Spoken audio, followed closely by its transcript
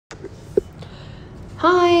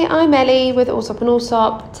Hi, I'm Ellie with Allsop and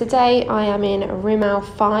Allsop. Today I am in Rimal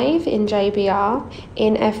 5 in JBR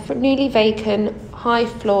in a newly vacant high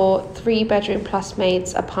floor 3-bedroom plus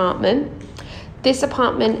maids apartment. This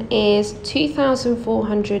apartment is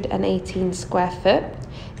 2,418 square foot.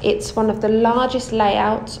 It's one of the largest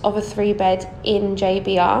layouts of a 3-bed in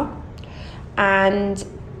JBR, and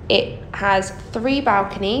it has 3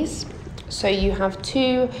 balconies. So you have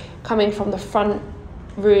 2 coming from the front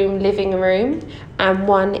room, living room, and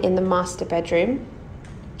 1 in the master bedroom.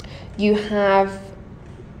 You have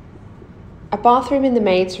a bathroom in the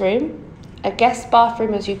maid's room, a guest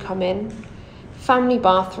bathroom as you come in, family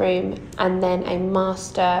bathroom, and then a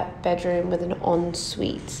master bedroom with an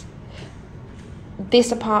ensuite.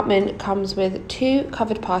 This apartment comes with 2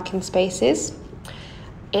 covered parking spaces.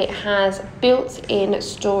 It has built-in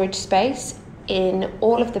storage space in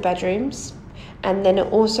all of the bedrooms, and then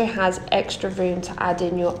it also has extra room to add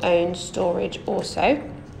in your own storage also.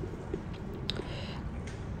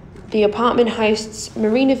 The apartment hosts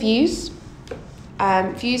marina views,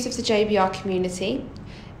 views of the JBR community.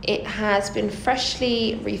 It has been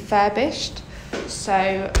freshly refurbished,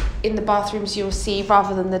 so in the bathrooms you'll see,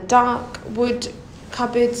 rather than the dark wood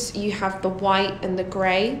cupboards, you have the white and the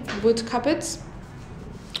grey wood cupboards,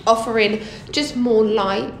 offering just more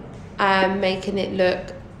light, making it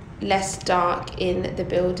look less dark in the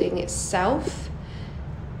building itself.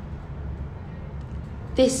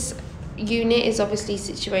 This unit is obviously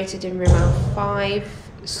situated in Rimal 5,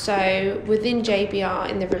 so within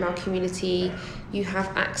JBR in the Rimal community you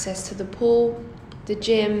have access to the pool, the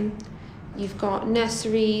gym, you've got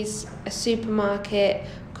nurseries, a supermarket,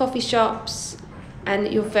 coffee shops,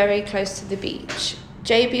 and you're very close to the beach.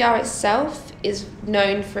 JBR itself is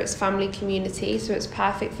known for its family community, so it's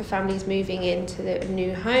perfect for families moving into the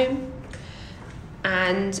new home.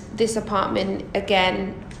 And this apartment,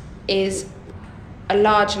 again, is a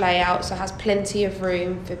large layout, so has plenty of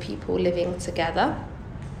room for people living together.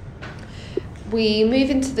 We move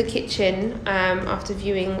into the kitchen after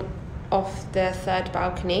viewing off the 3rd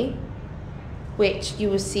balcony, which you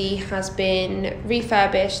will see has been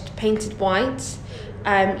refurbished, painted white.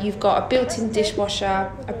 You've got a built-in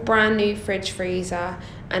dishwasher, a brand new fridge freezer,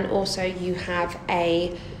 and also you have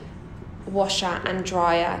a washer and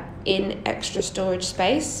dryer in extra storage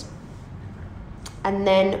space. And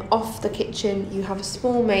then off the kitchen you have a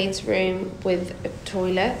small maid's room with a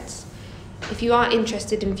toilet. If you are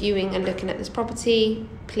interested in viewing and looking at this property,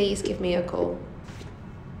 please give me a call.